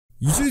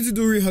Yuji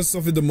Itadori has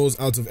suffered the most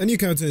out of any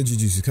character in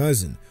Jujutsu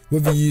Kaisen.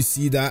 Whether you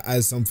see that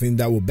as something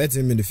that will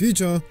better him in the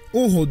future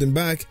or hold him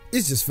back,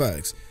 it's just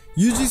facts.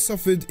 Yuji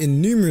suffered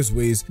in numerous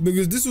ways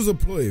because this was a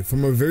ploy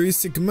from a very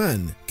sick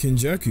man,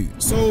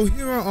 Kenjaku. So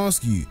here I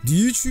ask you, do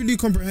you truly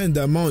comprehend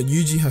the amount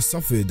Yuji has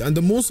suffered and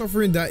the more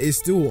suffering that is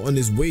still on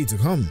his way to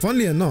come?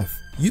 Funnily enough,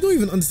 you don't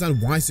even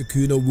understand why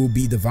Sukuna will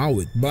be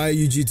devoured by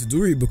Yuji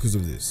Itadori because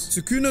of this.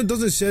 Sukuna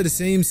doesn't share the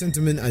same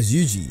sentiment as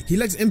Yuji. He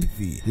lacks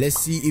empathy. Let's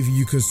see if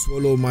you can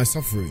swallow my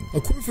suffering.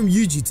 A quote from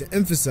Yuji to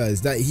emphasize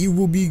that he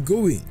will be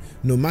going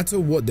no matter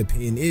what the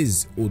pain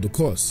is or the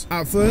cost.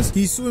 At first,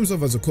 he saw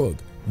himself as a cog.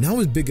 Now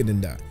it's bigger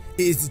than that.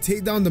 It is to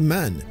take down the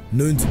man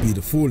known to be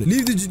the fallen.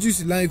 Leave the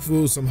Jujutsu life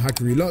for some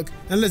hackery luck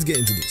and let's get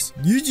into this.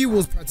 Yuji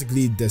was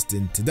practically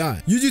destined to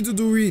die. Yuji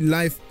Itadori's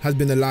life has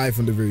been a lie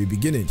from the very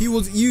beginning. He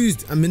was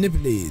used and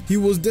manipulated. He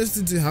was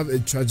destined to have a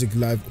tragic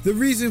life. The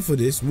reason for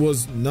this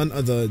was none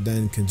other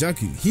than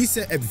Kenjaku. He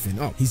set everything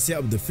up. He set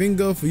up the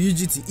finger for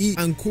Yuji to eat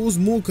and caused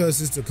more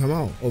curses to come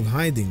out of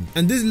hiding.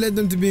 And this led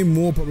them to being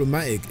more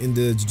problematic in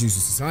the Jujutsu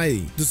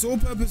society. The sole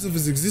purpose of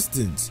his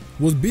existence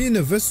was being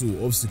a vessel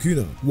of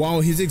Sukuna,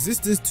 while his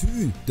existence to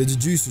the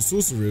Jujutsu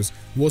sorcerers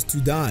was to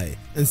die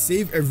and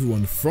save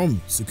everyone from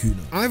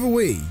Sukuna. Either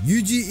way,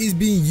 Yuji is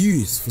being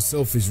used for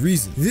selfish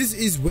reasons. This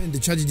is when the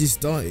tragedy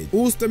started,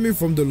 all stemming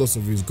from the loss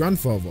of his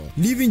grandfather,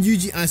 leaving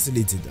Yuji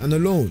isolated and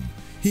alone.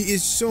 He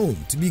is shown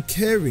to be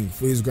caring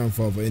for his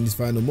grandfather in his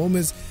final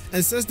moments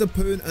and says the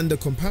pain and the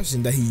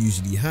compassion that he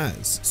usually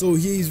has. So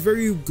he is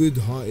very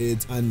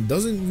good-hearted and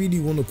doesn't really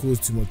want to cause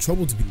too much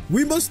trouble to people.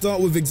 We must start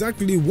with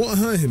exactly what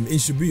hurt him in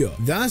Shibuya.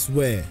 That's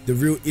where the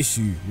real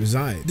issue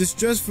resides. The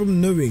stress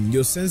from knowing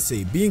your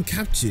sensei being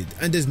captured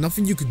and there's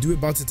nothing you could do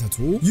about it at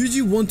all.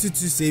 Yuji wanted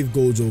to save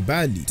Gojo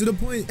badly, to the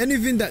point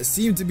anything that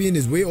seemed to be in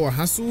his way or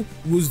hassle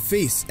was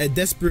face a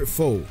desperate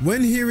foe.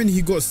 When hearing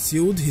he got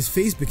sealed, his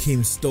face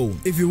became stone.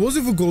 If it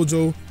wasn't for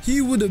Gojo, he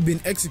would have been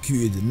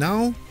executed.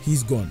 Now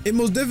he's gone. It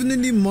most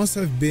definitely must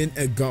have been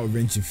a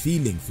gut-wrenching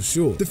feeling for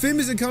sure. The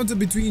famous encounter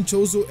between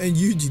Choso and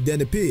Yuji then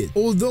appeared.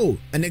 Although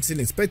an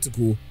excellent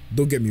spectacle,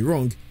 don't get me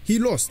wrong, he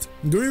lost,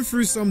 going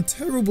through some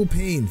terrible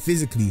pain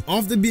physically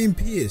after being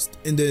pierced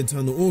in the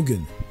internal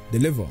organ, the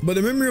liver. But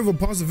the memory of a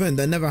past event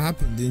that never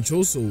happened in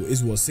Choso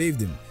is what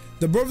saved him.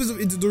 The brothers of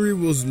Itadori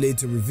was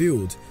later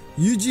revealed.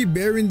 Yuji,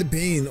 bearing the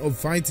pain of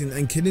fighting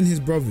and killing his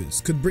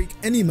brothers, could break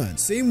any man,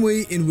 same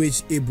way in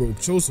which it broke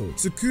Choso.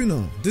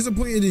 Sukuna,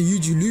 disappointed in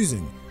Yuji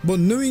losing, but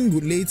knowing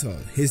later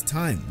his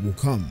time will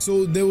come.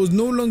 So there was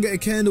no longer a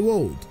care in the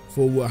world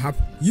for what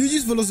happened.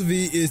 Yuji's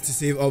philosophy is to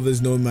save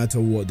others no matter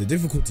what the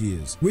difficulty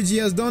is, which he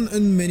has done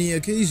on many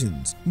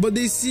occasions, but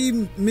they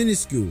seem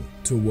minuscule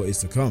to what is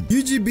to come.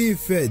 Yuji being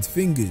fed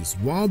fingers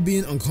while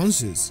being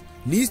unconscious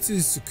leads to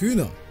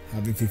Sukuna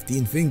having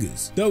 15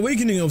 fingers. The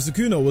awakening of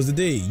Sukuna was the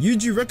day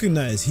Yuji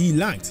recognized he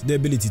lacked the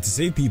ability to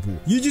save people.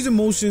 Yuji's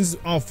emotions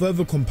are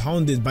further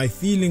compounded by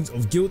feelings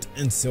of guilt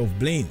and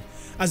self-blame.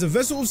 As a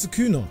vessel of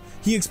Sukuna,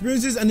 he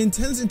experiences an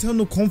intense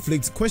internal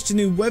conflict,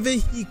 questioning whether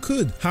he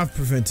could have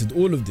prevented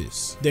all of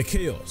this, the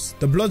chaos,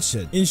 the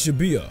bloodshed in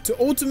Shibuya, to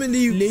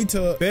ultimately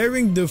later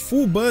bearing the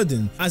full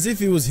burden as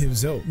if it was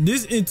himself.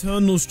 This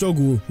internal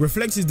struggle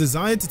reflects his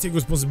desire to take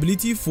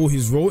responsibility for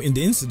his role in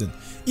the incident.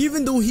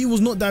 Even though he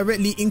was not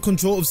directly in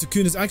control of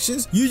Sukuna's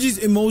actions, Yuji's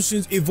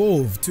emotions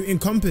evolved to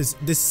encompass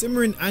the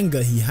simmering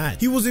anger he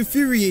had. He was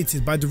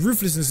infuriated by the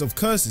ruthlessness of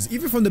curses,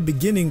 even from the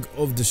beginning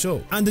of the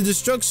show, and the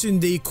destruction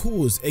they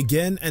caused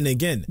again and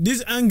again.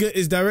 This anger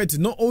is directed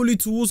not only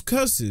towards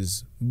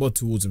curses, but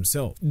towards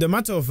himself. The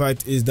matter of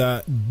fact is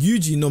that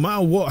Yuji, no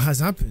matter what has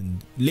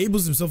happened,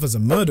 labels himself as a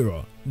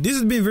murderer. This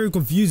has been very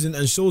confusing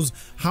and shows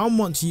how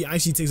much he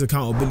actually takes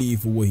accountability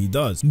for what he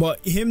does.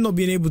 But him not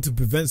being able to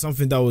prevent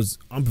something that was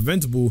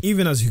unpreventable,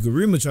 even as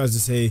Higuruma tries to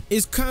say,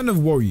 is kind of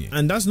worrying.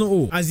 And that's not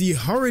all. As he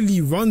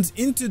hurriedly runs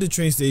into the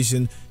train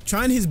station,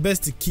 trying his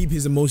best to keep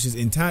his emotions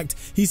intact,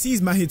 he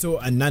sees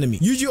Mahito and Nanami.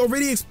 Yuji,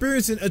 already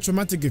experiencing a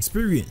traumatic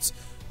experience,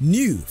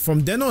 knew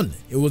from then on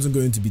it wasn't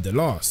going to be the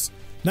last.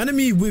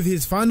 Nanami, with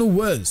his final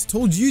words,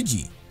 told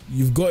Yuji,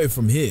 "You've got it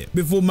from here,"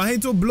 before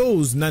Mahito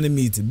blows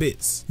Nanami to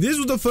bits. This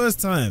was the first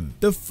time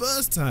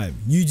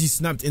Yuji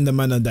snapped in the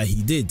manner that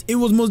he did. It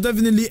was most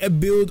definitely a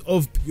build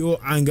of pure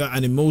anger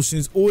and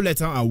emotions all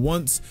let out at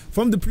once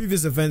from the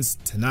previous events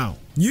to now.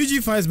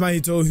 Yuji fights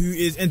Mahito, who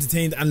is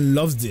entertained and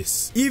loves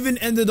this. Even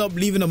ended up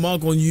leaving a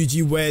mark on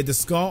Yuji where the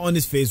scar on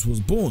his face was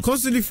born.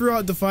 Constantly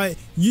throughout the fight,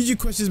 Yuji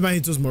questions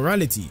Mahito's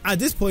morality. At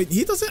this point,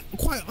 he doesn't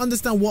quite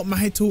understand what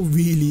Mahito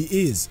really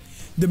is.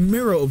 The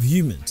mirror of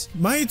humans.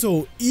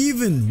 Mahito,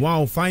 even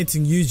while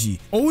fighting Yuji,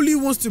 only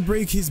wants to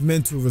break his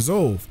mental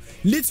resolve,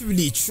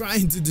 literally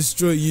trying to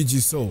destroy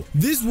Yuji's soul.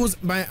 This was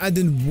by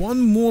adding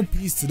one more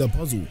piece to the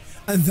puzzle,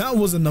 and that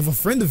was another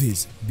friend of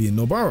his, being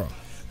Nobara.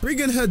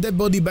 Bringing her dead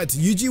body back to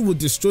Yuji would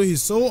destroy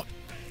his soul,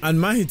 and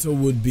Mahito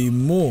would be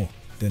more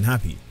than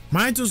happy.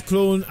 Mahito's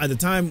clone at the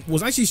time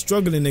was actually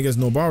struggling against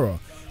Nobara,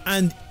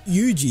 and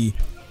Yuji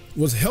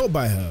was held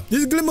by her.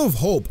 This glimmer of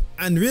hope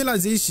and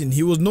realization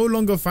he was no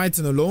longer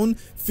fighting alone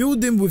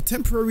filled him with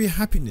temporary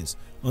happiness,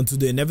 until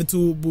the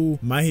inevitable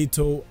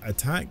Mahito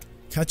attack,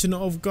 catching her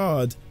off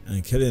guard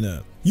and killing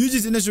her.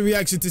 Yuji's initial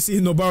reaction to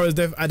seeing Nobara's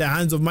death at the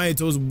hands of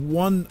Mahito was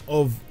one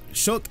of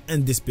shock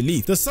and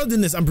disbelief. The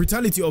suddenness and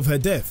brutality of her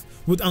death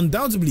would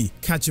undoubtedly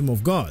catch him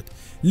off guard,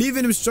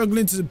 leaving him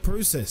struggling to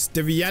process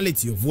the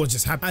reality of what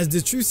just happened. As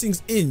the truth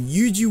sinks in,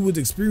 Yuji would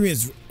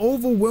experience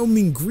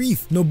overwhelming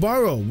grief.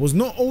 Nobara was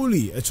not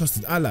only a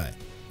trusted ally,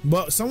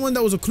 but someone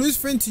that was a close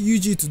friend to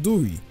Yuji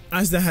Itadori,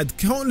 as they had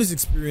countless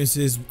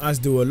experiences, as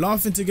they were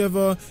laughing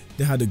together,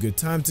 they had a good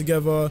time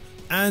together,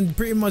 and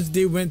pretty much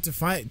they went to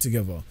fight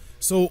together.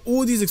 So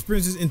all these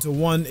experiences into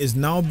one is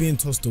now being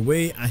tossed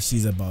away as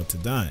she's about to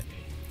die.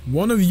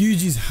 One of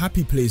Yuji's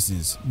happy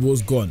places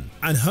was gone,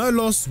 and her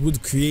loss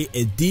would create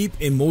a deep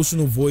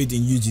emotional void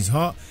in Yuji's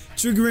heart,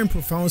 triggering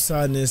profound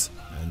sadness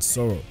and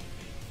sorrow.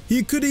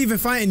 He couldn't even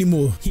fight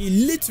anymore.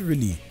 He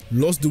literally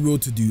lost the will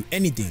to do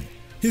anything.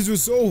 His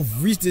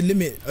resolve reached the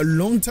limit a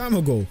long time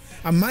ago,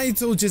 and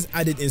Mahito just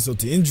added insult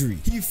to injury.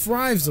 He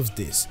thrives off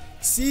this,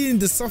 seeing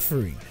the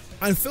suffering,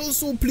 and felt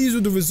so pleased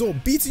with the result,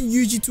 beating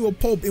Yuji to a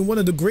pulp in one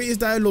of the greatest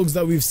dialogues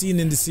that we've seen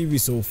in the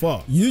series so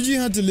far. Yuji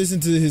had to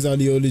listen to his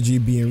ideology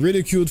being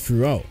ridiculed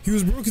throughout. He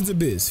was broken to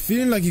bits,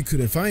 feeling like he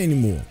couldn't fight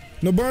anymore.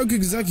 Nobara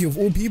Kikizaki of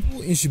all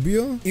people in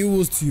Shibuya, it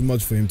was too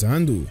much for him to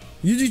handle.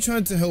 Yuji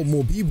tried to help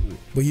more people,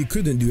 but he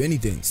couldn't do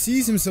anything,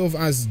 sees himself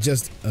as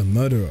just a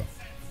murderer.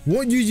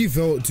 What Yuji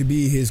felt to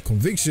be his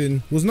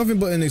conviction was nothing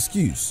but an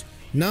excuse.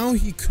 Now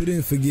he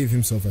couldn't forgive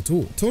himself at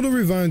all. Todo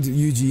revived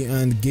Yuji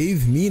and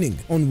gave meaning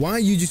on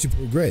why Yuji should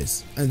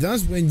progress, and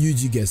that's when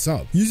Yuji gets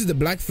up, uses the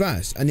Black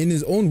Flash, and in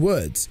his own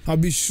words, "I'll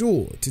be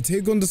sure to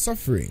take on the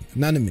suffering."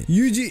 Nanami.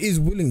 Yuji is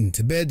willing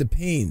to bear the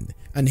pain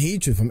and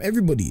hatred from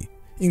everybody,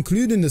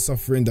 including the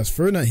suffering that's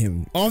thrown at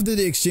him. After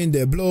they exchange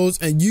their blows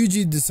and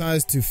Yuji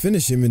decides to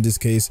finish him in this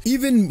case,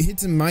 even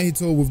hitting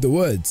Mahito with the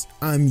words,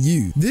 "I'm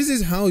you." This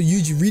is how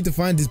Yuji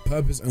redefined his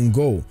purpose and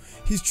goal,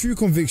 his true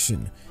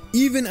conviction.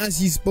 Even as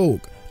he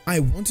spoke, "I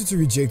wanted to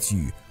reject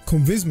you,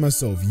 convince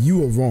myself you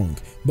were wrong,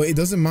 but it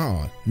doesn't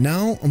matter.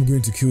 Now I'm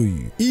going to kill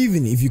you.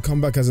 Even if you come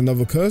back as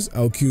another curse,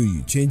 I'll kill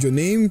you. Change your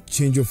name,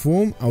 change your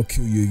form, I'll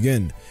kill you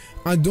again.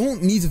 I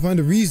don't need to find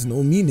a reason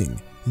or meaning."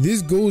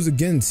 This goes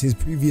against his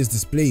previous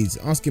displays,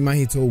 asking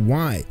Mahito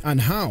why and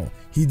how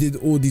he did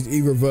all these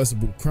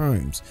irreversible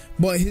crimes.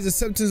 But his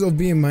acceptance of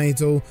being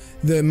Mahito,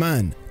 the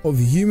man of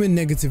human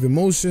negative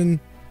emotion,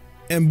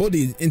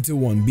 embodied into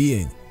one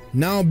being,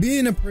 now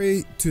being a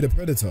prey to the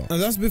predator. And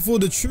that's before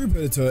the true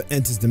predator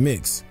enters the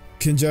mix,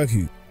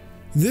 Kenjaku.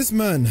 This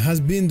man has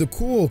been the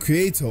core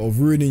creator of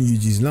ruining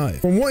Yuji's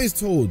life. From what is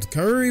told,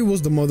 Kaori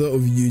was the mother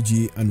of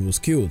Yuji and was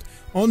killed.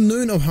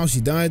 Unknown of how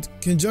she died,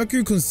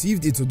 Kenjaku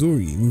conceived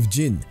Itadori with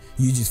Jin,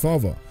 Yuji's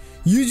father.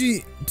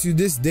 Yuji to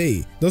this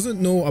day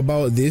doesn't know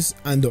about this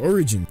and the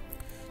origin.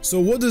 So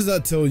what does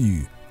that tell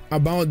you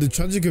about the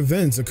tragic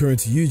events occurring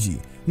to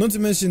Yuji? Not to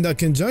mention that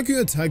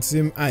Kenjaku attacks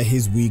him at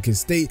his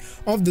weakest state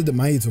after the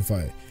Mahito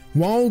fight.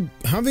 While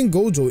having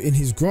Gojo in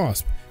his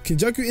grasp,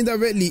 Kenjaku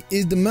indirectly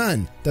is the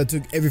man that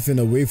took everything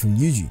away from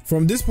Yuji.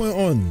 From this point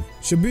on,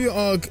 Shibuya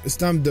arc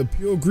stamped the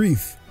pure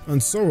grief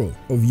and sorrow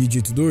of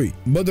Yuji Itadori.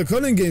 But the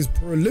Culling Games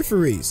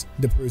proliferates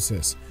the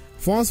process.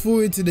 Fast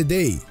forward to the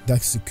day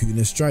that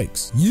Sukuna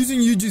strikes, using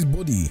Yuji's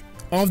body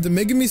after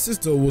Megami's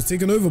sister was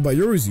taken over by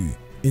Yorizu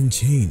in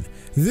chain.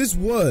 This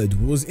word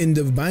was in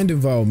the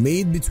binding vow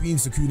made between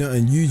Sukuna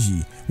and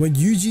Yuji when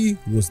Yuji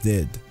was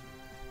dead.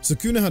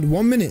 Sukuna had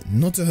 1 minute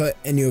not to hurt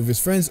any of his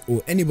friends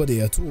or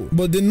anybody at all,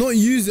 but did not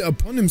use it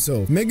upon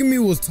himself.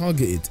 Megami was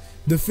targeted.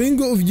 The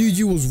finger of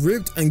Yuji was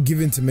ripped and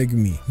given to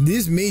Megami.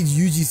 This made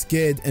Yuji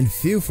scared and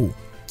fearful.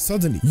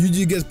 Suddenly,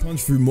 Yuji gets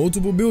punched through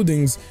multiple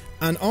buildings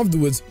and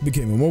afterwards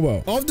became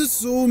immobile. After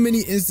so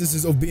many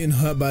instances of being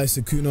hurt by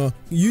Sukuna,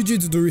 Yuji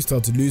Itadori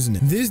started losing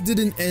it. This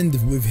didn't end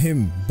with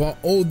him, but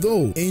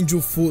although Angel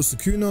fought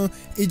Sukuna,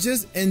 it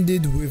just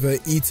ended with her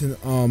eaten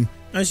arm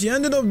and she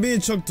ended up being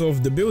chucked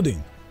off the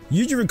building.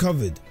 Yuji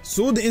recovered,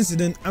 saw the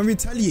incident and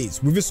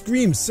retaliates with a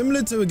scream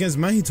similar to against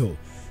Mahito.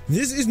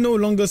 This is no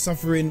longer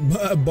suffering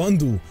but a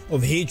bundle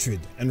of hatred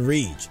and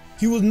rage.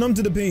 He was numb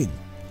to the pain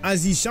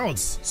as he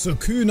shouts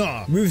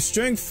Sukuna with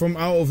strength from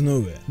out of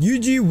nowhere.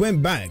 Yuji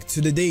went back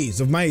to the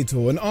days of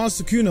Mahito and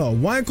asked Sukuna,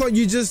 why can't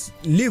you just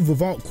live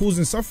without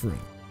causing suffering?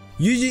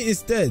 Yuji,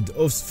 instead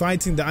of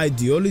fighting the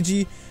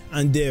ideology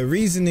and their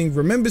reasoning,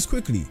 remembers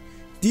quickly,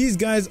 these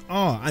guys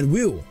are and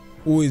will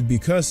always be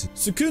cursed.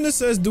 Sukuna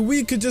says the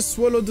weak could just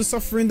swallow the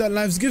suffering that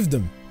lives give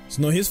them. It's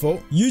not his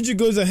fault. Yuji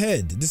goes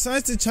ahead,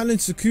 decides to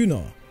challenge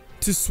Sukuna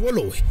to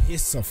swallow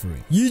his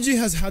suffering. Yuji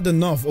has had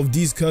enough of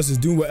these curses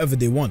doing whatever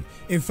they want.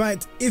 In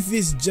fact, if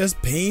it's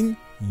just pain,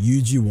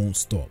 Yuji won't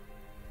stop.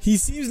 He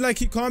seems like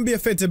he can't be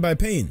affected by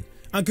pain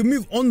and can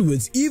move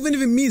onwards even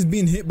if it means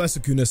being hit by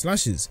Sukuna's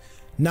slashes.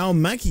 Now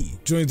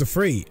Maki joins the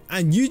fray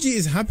and Yuji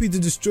is happy to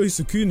destroy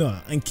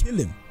Sukuna and kill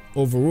him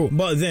overall.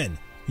 But then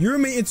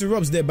Yurume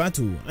interrupts their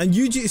battle and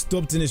Yuji is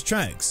stopped in his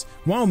tracks,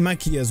 while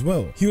Maki as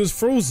well. He was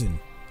frozen.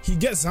 He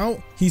gets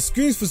out, he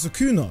screams for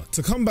Sukuna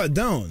to come back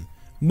down,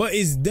 but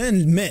is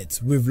then met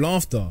with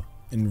laughter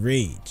and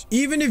rage.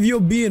 Even if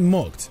you're being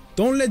mocked,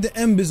 Don't let the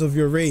embers of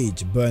your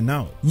rage burn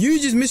out.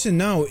 Yuji's mission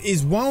now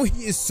is while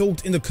he is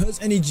soaked in the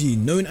cursed energy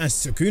known as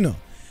Sukuna.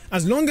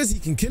 As long as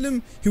he can kill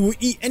him, he will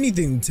eat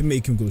anything to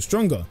make him go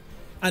stronger.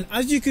 And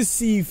as you can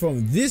see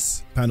from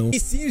this panel,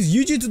 it seems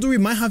Yuji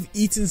Itadori might have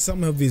eaten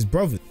some of his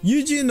brothers.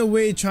 Yuji in a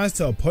way tries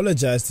to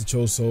apologize to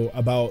Choso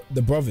about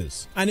the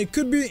brothers, and it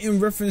could be in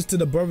reference to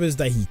the brothers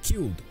that he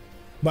killed.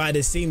 But at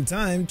the same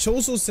time,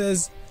 Choso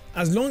says,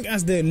 as long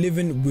as they're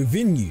living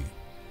within you.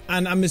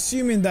 And I'm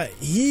assuming that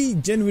he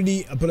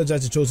genuinely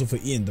apologized to Choso for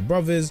eating the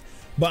brothers,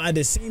 but at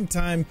the same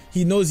time,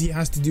 he knows he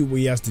has to do what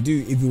he has to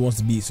do if he wants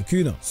to beat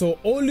Sukuna. So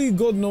only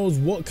God knows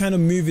what kind of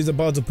move he's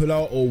about to pull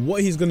out or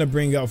what he's going to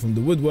bring out from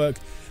the woodwork.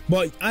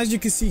 But as you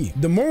can see,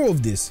 the moral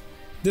of this,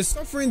 the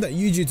suffering that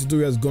Yuji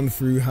Itadori has gone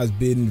through has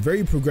been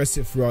very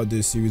progressive throughout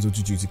the series of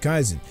Jujutsu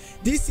Kaisen.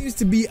 This seems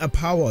to be a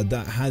power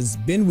that has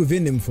been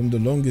within him from the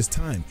longest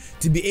time.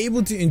 To be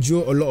able to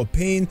endure a lot of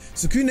pain,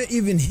 Sukuna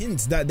even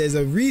hints that there's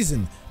a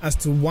reason as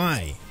to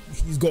why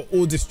he's got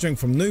all this strength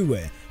from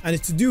nowhere, and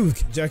it's to do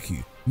with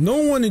Kenjaku. No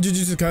one in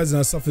Jujutsu Kaisen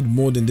has suffered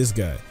more than this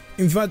guy.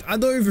 In fact, I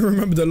don't even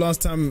remember the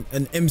last time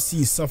an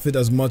MC suffered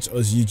as much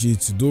as Yuji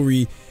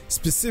Itadori,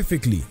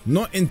 specifically,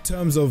 not in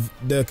terms of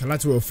the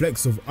collateral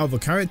effects of other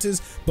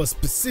characters, but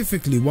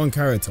specifically one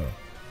character.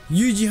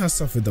 Yuji has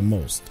suffered the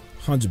most,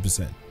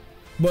 100%.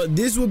 But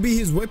this will be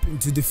his weapon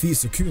to defeat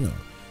Sukuna.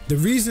 The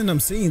reason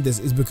I'm saying this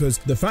is because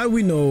the fact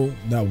we know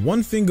that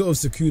one finger of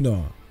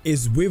Sukuna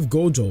is with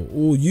Gojo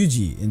or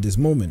Yuji in this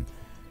moment,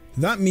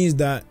 that means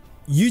that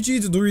Yuji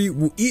Itadori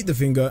will eat the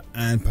finger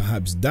and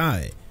perhaps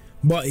die.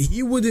 But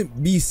he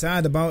wouldn't be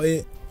sad about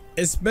it,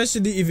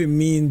 especially if it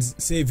means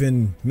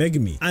saving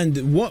Megumi.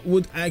 And what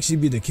would actually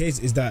be the case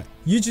is that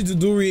Yuji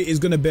Itadori is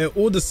going to bear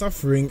all the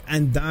suffering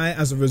and die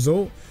as a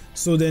result.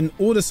 So then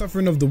all the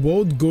suffering of the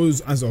world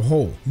goes as a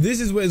whole. This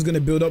is what it's going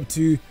to build up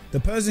to. The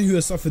person who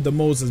has suffered the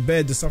most has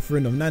bared the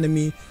suffering of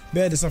Nanami,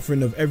 bared the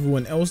suffering of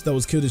everyone else that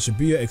was killed in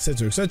Shibuya,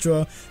 etc,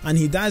 etc. And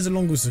he dies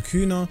along with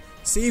Sukuna,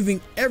 saving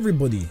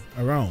everybody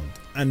around.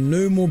 And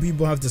no more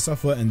people have to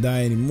suffer and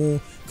die anymore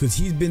because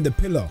he's been the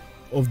pillar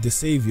of the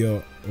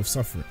savior of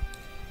suffering.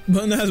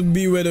 But that'll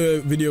be where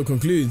the video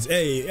concludes.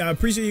 Hey, I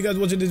appreciate you guys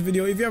watching this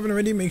video. If you haven't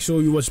already, make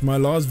sure you watch my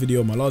last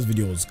video. My last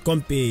video was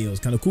comfy, it was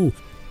kind of cool,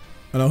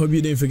 and I hope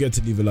you didn't forget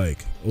to leave a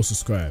like or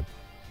subscribe.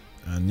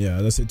 And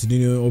yeah, that's it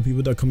to all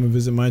people that come and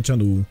visit my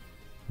channel.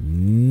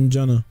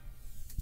 Jana.